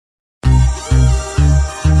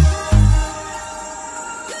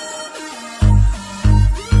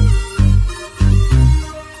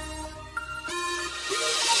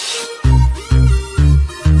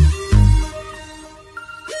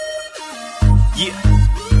Yeah.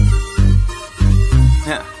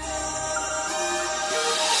 Huh.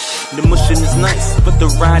 The mushing is nice, but the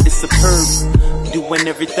ride is superb. Doing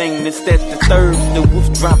everything, this, that, the third. The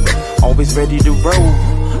WooFDriver, always ready to roll.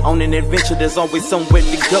 On an adventure, there's always somewhere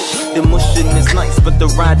to go. The mushing is nice, but the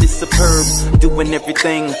ride is superb. Doing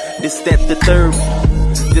everything, this, that, the third.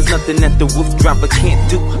 There's nothing that the WooFDriver can't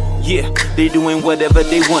do. Yeah, they doing whatever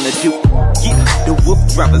they wanna do. Yeah, the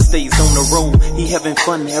WooFDriver stays on the road. He having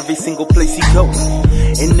fun every single place he goes.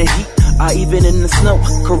 In the heat, or even in the snow.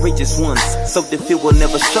 Courageous ones, so the fear will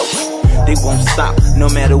never show. They won't stop, no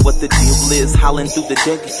matter what the deal is. Howling through the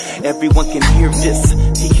deck, everyone can hear this.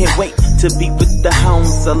 He can't wait to be with the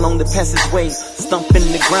hounds along the passageway, stomping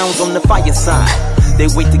the grounds on the fireside. They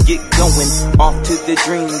wait to get going, off to their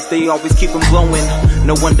dreams. They always keep them glowing.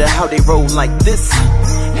 No wonder how they roll like this.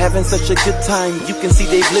 Having such a good time, you can see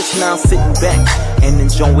they bliss now, sitting back and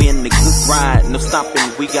enjoying the good ride. No stopping,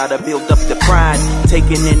 we gotta build up the pride.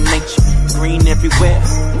 Taking in nature, green everywhere.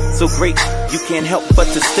 So great, you can't help but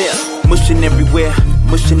to stare. Mushing everywhere,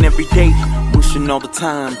 mushing every day, mushing all the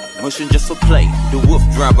time, mushing just for play. The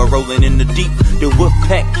WooFDriver rolling in the deep. The Wolf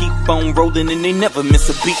Pack keep on rolling and they never miss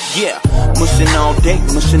a beat. Yeah, mushing all day,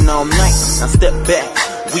 mushing all night. Now step back,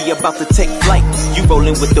 we about to take flight. You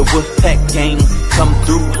rolling with the Wolf Pack gang. Come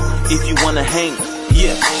through if you wanna hang.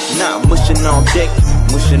 Yeah, nah, mushing all day,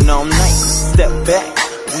 mushing all night. Step back,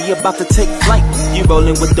 we about to take flight. You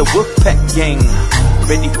rolling with the Wolf Pack gang.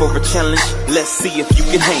 Ready for a challenge? Let's see if you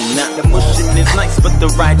can hang. Now the mushing is nice, but the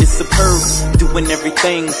ride is superb. Doing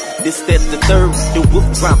everything, this, that, the third. The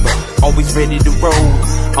WooFDriver, always ready to roll.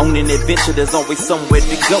 On an adventure, there's always somewhere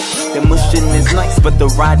to go. The mushing is nice, but the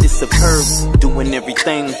ride is superb. Doing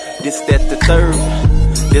everything, this, that, the third.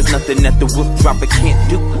 There's nothing that the WooFDriver can't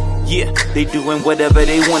do. Yeah, they doing whatever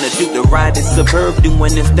they wanna do. The ride is superb,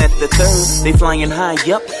 doing this, that, the third. They flying high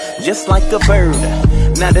up, just like a bird.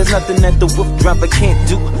 Now there's nothing that the WooFDriver can't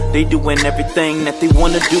do. They doing everything that they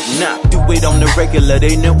wanna do. Nah, do it on the regular,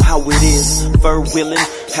 they know how it is. FurWheeling,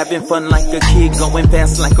 having fun like a kid, going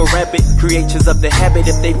fast like a rabbit. Creatures of the habit,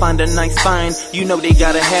 if they find a nice find, you know they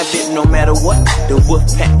gotta have it no matter what. The Wolf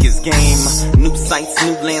Pack is game. New sights,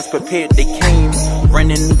 new lands prepared, they came.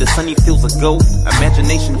 Running the sunny fields of gold.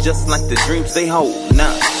 Imagination just like the dreams they hold.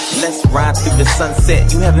 Nah, let's ride through the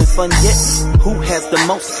sunset. You having fun yet? Who has the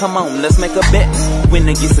most? Come on, let's make a bet.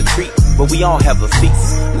 Winner gets a treat, but we all have a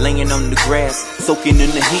feast. Laying on the grass, soaking in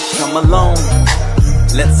the heat. Come along,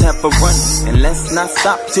 let's have a run, and let's not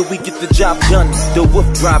stop till we get the job done. The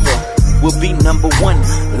WooFDriver will be number one,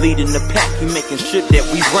 leading the pack. He making sure that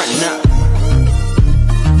we run now.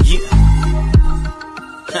 Yeah,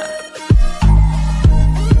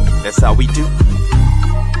 that's how we do.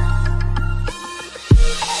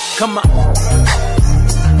 Come on.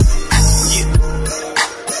 Yeah.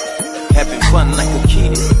 Having fun like a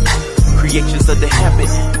kid. Creatures of the habit.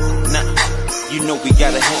 Nah, you know we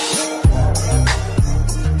gotta have it.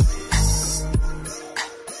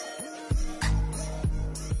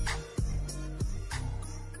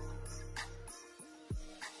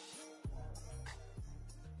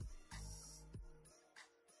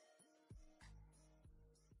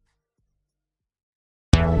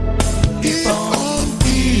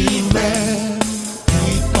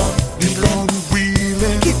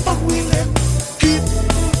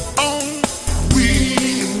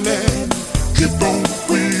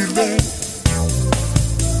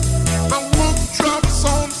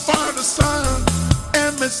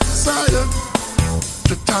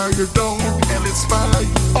 The tiger dog and its fire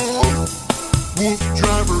on.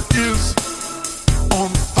 WooFDriver is on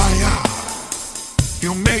fire.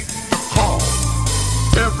 He'll make the call.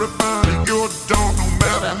 Everybody, your dog, no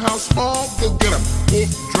matter how small, go get him.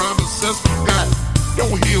 WooFDriver says forgot.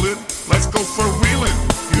 Don't heal it. Let's go FurWheeling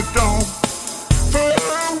your dog.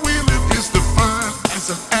 FurWheeling is defined as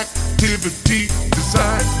an activity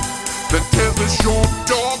designed that tethers your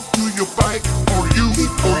dog to your bike or you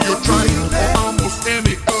or your trike or almost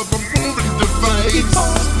any other moving device. Keep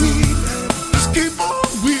on wheeling. Just keep on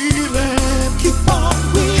wheeling. Keep on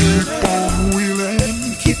wheeling. Keep on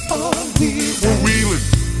wheeling. Keep on wheeling. We're wheeling.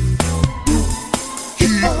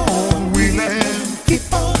 Keep on wheeling.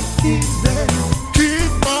 Keep on wheeling.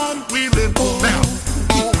 Keep on wheeling. Now,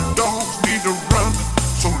 all dogs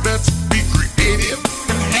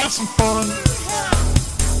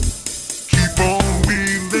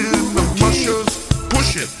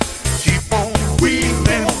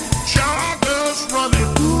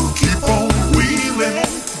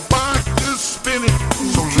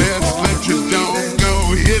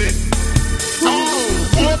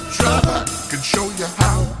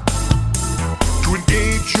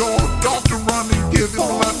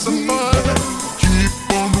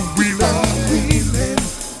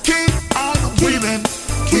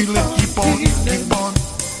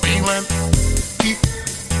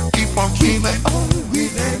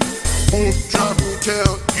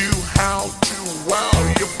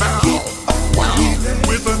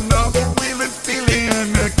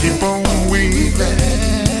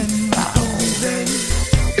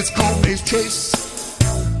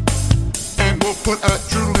put a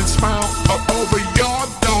drooling smile all over your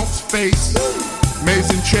dog's face. Maze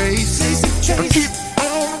and chase, but keep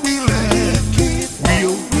on wheeling.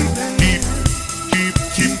 Wheel,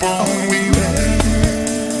 keep on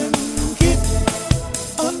wheeling.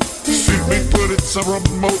 Simply put, it's a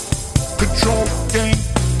remote control game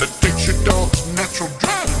that takes your dog's natural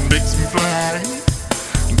drive and makes him fly.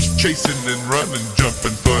 Just chasing and running,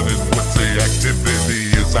 jumping, fun, and what the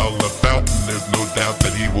activity is all about. And there's no doubt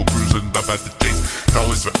that he will cruise and up at the chase.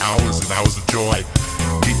 Always for hours and hours of joy.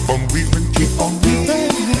 Keep on wheeling, keep on wheeling.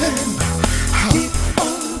 Keep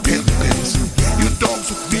on wheeling. Your dogs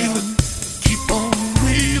are feeling. Keep on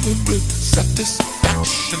wheeling with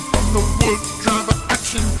satisfaction from the WooFDriver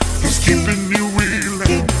action. He's keeping you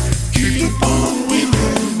wheeling. Keep on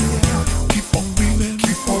wheeling. Keep on wheeling.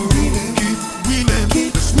 Keep on wheeling. Keep wheeling.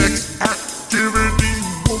 This next activity,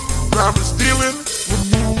 WooFDriver's dealing.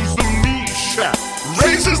 Removes the leash,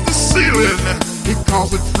 raises the ceiling. He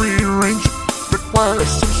calls it free range. Requires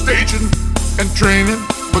some staging and training,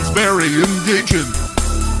 but it's very engaging.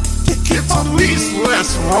 It's on leash,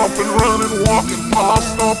 less romping, running, walking, paw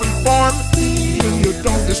stomping fun. When your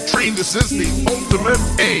dog is trained, this is the ultimate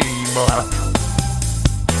aim.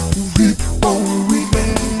 Keep on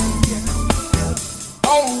wheeling.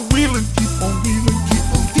 Oh, wheeling, keep on wheeling, keep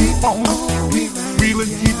on wheeling,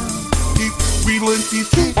 wheeling, keep wheeling,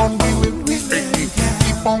 keep on wheeling, keep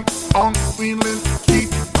on wheeling,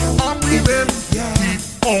 keep on wheeling, keep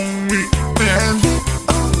on wheeling.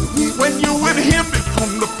 When you with him,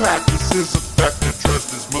 become the pack. This is a fact that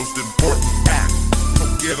trust is most important act.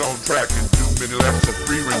 Don't get on track and do many laps of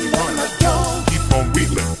free range run. Keep on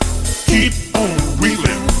wheeling, keep on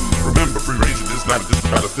wheeling. Remember, free ranging is not just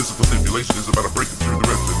about a physical simulation. It's about a breaking through the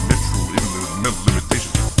rest of the mental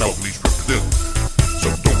limitations dog leash represents. So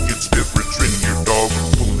don't get stiff retraining your dog from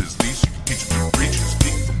pulling his leash. You can teach him to reach his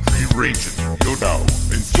feet from free ranging your dog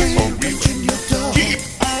and keep on wheeling. Keep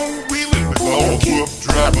on wheeling with all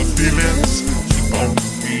WooFDriver feelings. Keep on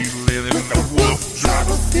wheeling in the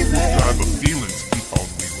WooFDriver feelings. Keep on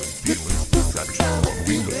wheeling, feelings. WooFDriver, keep on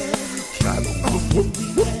wheeling. WooFDriver,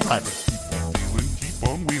 keep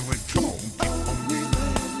on wheeling. Come on, keep on wheeling.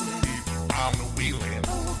 Keep on the wheeling.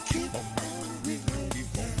 Keep on wheeling. Keep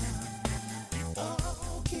on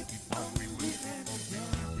wheeling. Keep on wheeling.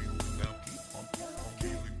 Now keep on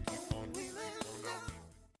wheeling. Keep on wheeling.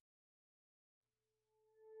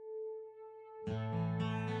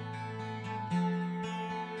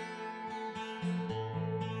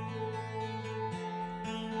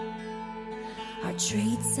 Our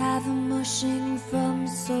traits have a mushing from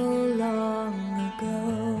so long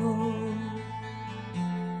ago.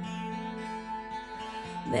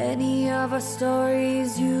 Many of our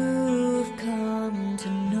stories you've come to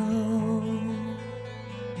know.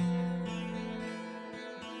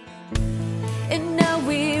 And now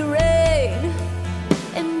we reign,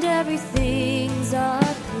 and everything's our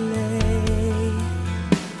play.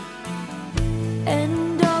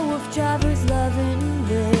 And our WooFDrivers love and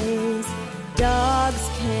ways dogs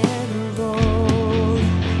can roll.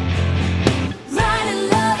 Ride and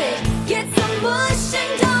love it, get some mush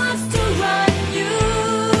and dogs to run you.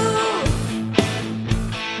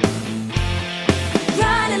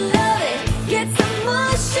 Ride and love it, get some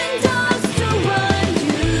mush and dogs to run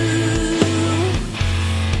you.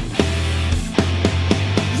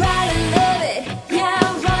 Ride and love it, yeah,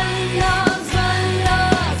 run dogs, run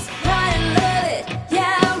dogs. Ride and love it,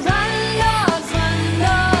 yeah, run dogs, run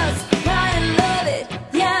dogs. Ride and love it,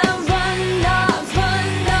 yeah, run dogs, run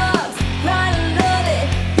dogs. Ride and love it,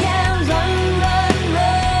 yeah, run, run,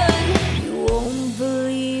 run. You won't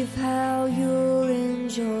believe how you'll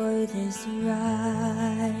enjoy this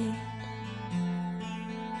ride.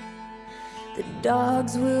 The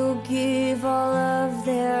dogs will give all of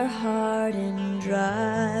their heart and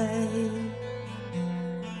drive.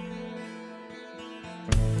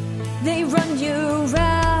 They run you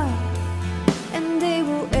round and they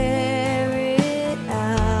will air it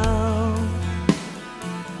out.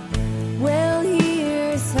 Well,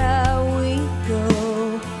 here's how we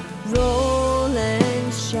go. Roll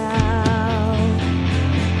and shout.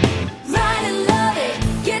 Ride and love it,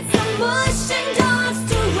 get some mush and dogs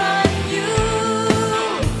to run you.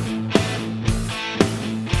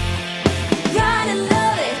 Ride and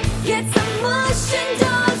love it, get some mush and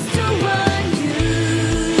dogs to run you.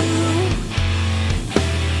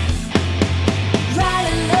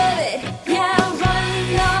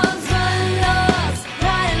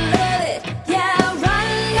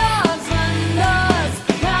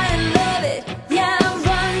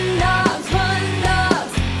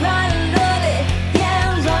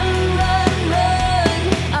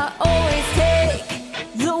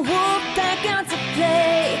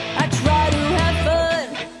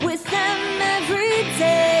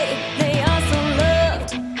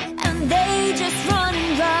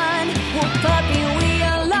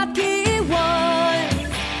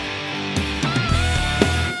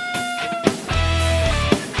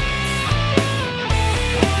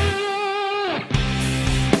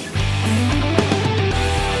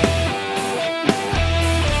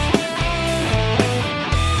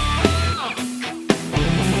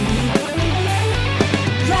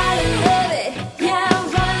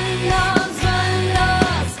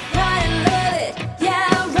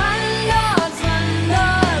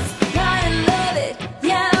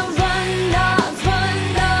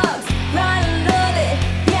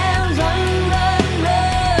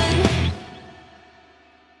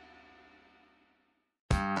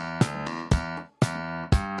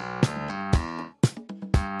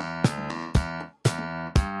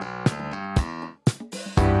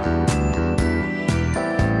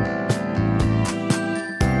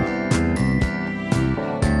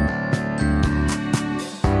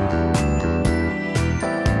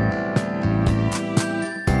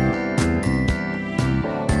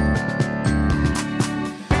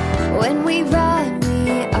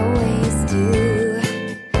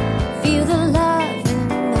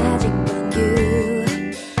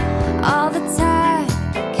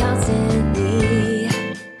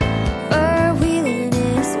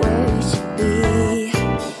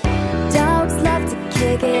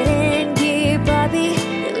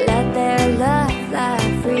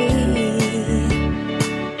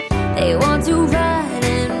 want to run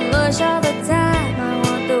and mush all the time. I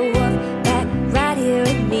want the wolf back right here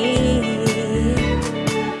with me.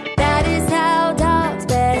 That is how dogs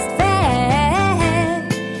best fare.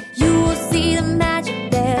 You will see the magic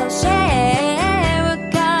they'll share.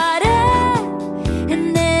 We're caught up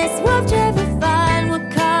in this wolf driver fun. We're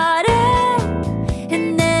caught up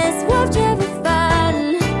in this wolf driver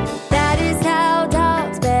fun. That is how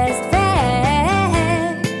dogs best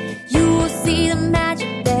fare. You will see the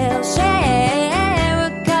magic they'll share.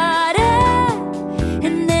 We're caught up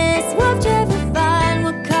in this wolf driver fun.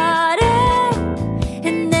 We're caught up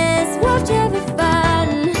in this wolf driver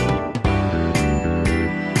fun.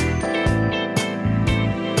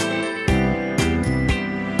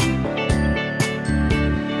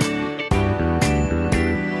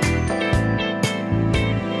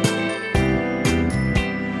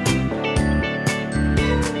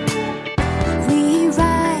 We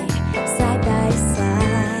ride side by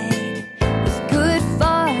side with good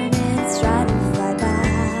varmints try to fly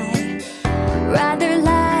by. Rather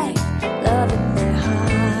like love in their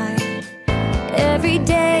heart. Every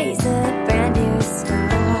day's a